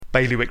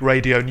Bailiwick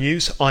Radio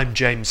News, I'm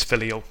James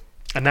Filial.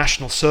 A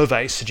national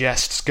survey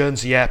suggests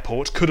Guernsey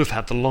Airport could have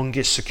had the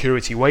longest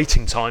security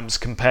waiting times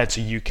compared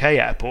to UK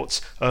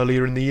airports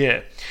earlier in the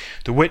year.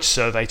 The Which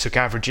survey took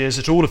averages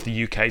at all of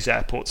the UK's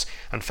airports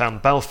and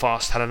found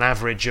Belfast had an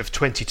average of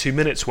 22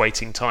 minutes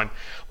waiting time,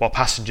 while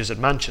passengers at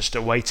Manchester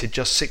waited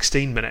just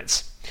 16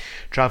 minutes.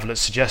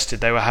 Travellers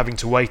suggested they were having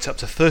to wait up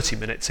to 30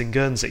 minutes in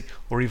Guernsey,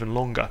 or even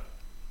longer.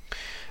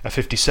 A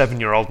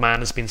 57-year-old man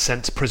has been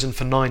sent to prison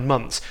for 9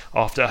 months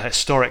after a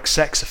historic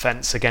sex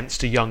offence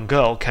against a young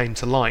girl came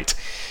to light.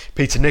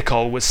 Peter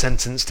Nicol was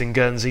sentenced in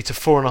Guernsey to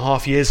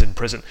 4.5 years in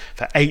prison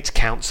for 8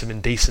 counts of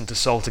indecent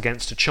assault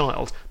against a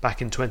child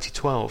back in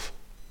 2012.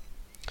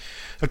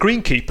 A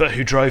greenkeeper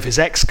who drove his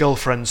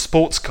ex-girlfriend's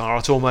sports car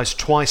at almost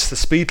twice the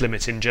speed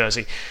limit in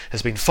Jersey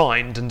has been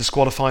fined and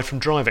disqualified from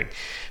driving.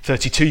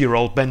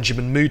 32-year-old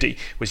Benjamin Moody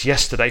was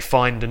yesterday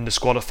fined and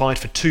disqualified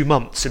for 2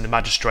 months in the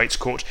magistrates'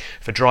 court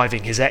for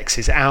driving his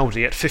ex's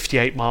Audi at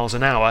 58 miles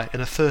an hour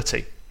in a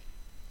 30.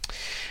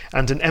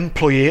 And an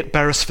employee at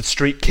Beresford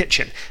Street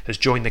Kitchen has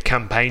joined the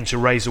campaign to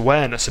raise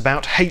awareness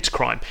about hate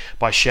crime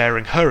by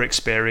sharing her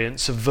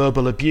experience of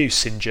verbal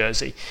abuse in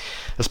Jersey.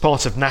 As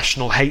part of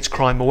National Hate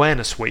Crime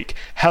Awareness Week,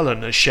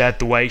 Helen has shared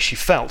the way she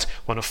felt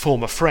when a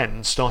former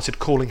friend started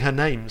calling her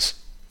names.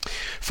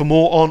 For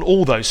more on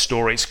all those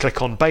stories, click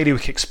on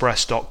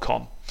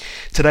bailiwickexpress.com.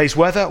 Today's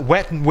weather,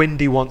 wet and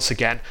windy once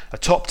again, a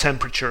top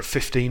temperature of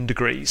 15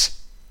 degrees.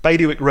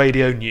 Bailiwick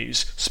Radio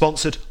News,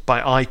 sponsored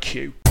by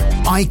iQ.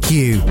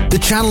 iQ, the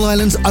Channel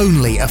Islands'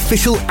 only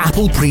official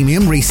Apple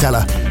premium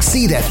reseller.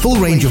 See their full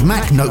range of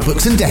Mac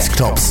notebooks and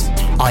desktops.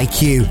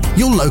 iQ,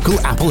 your local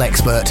Apple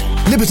expert.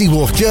 Liberty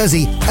Wharf,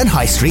 Jersey and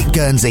High Street,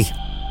 Guernsey.